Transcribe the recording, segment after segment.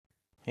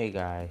Hey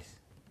guys,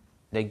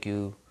 thank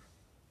you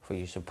for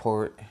your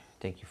support.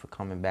 Thank you for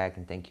coming back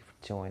and thank you for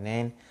tuning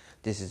in.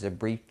 This is a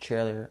brief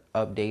trailer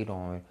update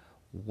on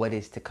what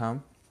is to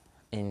come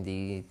in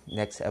the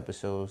next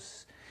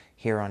episodes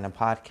here on the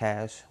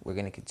podcast. We're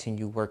going to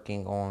continue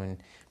working on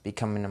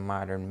becoming a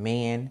modern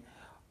man,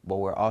 but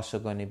we're also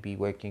going to be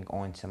working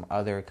on some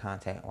other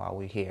content while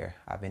we're here.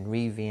 I've been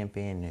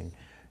revamping and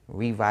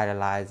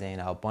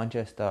revitalizing a bunch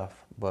of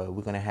stuff, but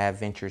we're going to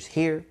have ventures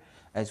here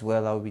as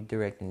well. I'll be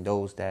directing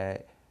those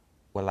that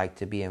would like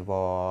to be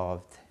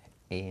involved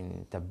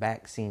in the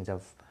back scenes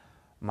of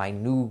my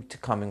new to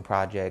coming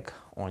project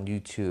on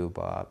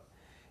YouTube.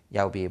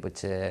 Y'all be able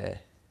to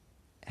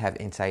have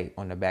insight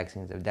on the back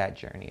scenes of that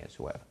journey as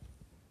well.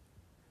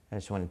 I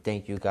just want to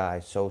thank you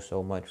guys so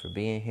much for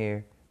being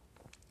here.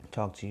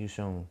 Talk to you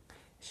soon.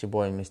 It's your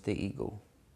boy, Mr. Eagle.